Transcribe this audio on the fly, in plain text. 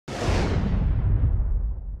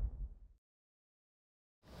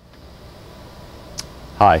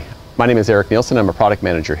Hi, my name is Eric Nielsen. I'm a product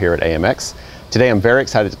manager here at AMX. Today I'm very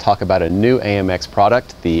excited to talk about a new AMX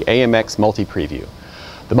product, the AMX Multi-Preview.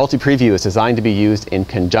 The Multi-Preview is designed to be used in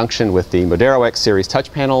conjunction with the Modero X series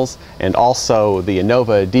touch panels and also the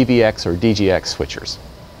Innova DVX or DGX switchers.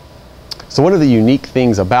 So one of the unique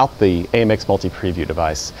things about the AMX Multi-Preview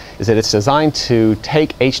device is that it's designed to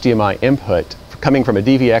take HDMI input coming from a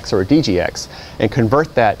DVX or a DGX and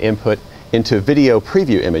convert that input into video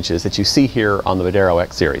preview images that you see here on the Modero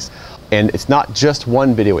X series. And it's not just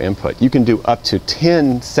one video input. You can do up to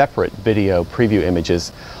 10 separate video preview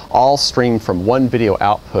images, all streamed from one video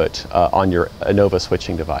output on your Innova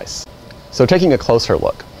switching device. So taking a closer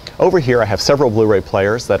look, over here I have several Blu-ray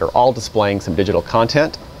players that are all displaying some digital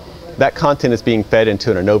content. That content is being fed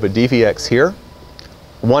into an Innova DVX here.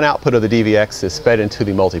 One output of the DVX is fed into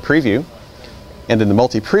the Multi-Preview, and then the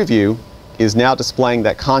Multi-Preview is now displaying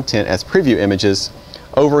that content as preview images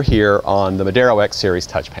over here on the Modero X series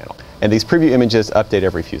touch panel. And these preview images update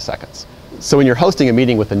every few seconds. So when you're hosting a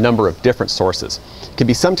meeting with a number of different sources, it can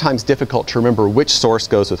be sometimes difficult to remember which source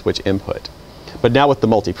goes with which input. But now with the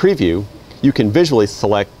Multi-Preview, you can visually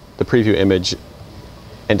select the preview image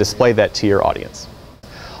and display that to your audience.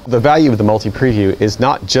 The value of the Multi-Preview is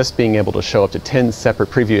not just being able to show up to 10 separate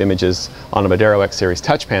preview images on a Modero X series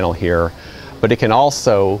touch panel here, but it can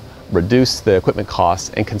also reduce the equipment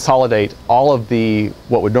costs and consolidate all of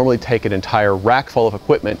what would normally take an entire rack full of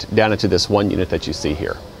equipment down into this one unit that you see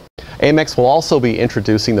here. AMX will also be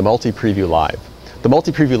introducing the Multi-Preview Live. The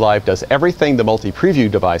Multi-Preview Live does everything the Multi-Preview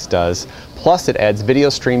device does, plus it adds video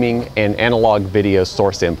streaming and analog video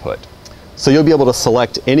source input. So you'll be able to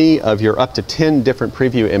select any of your up to 10 different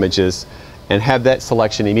preview images and have that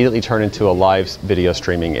selection immediately turn into a live video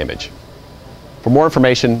streaming image. For more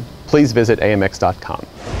information, please visit amx.com.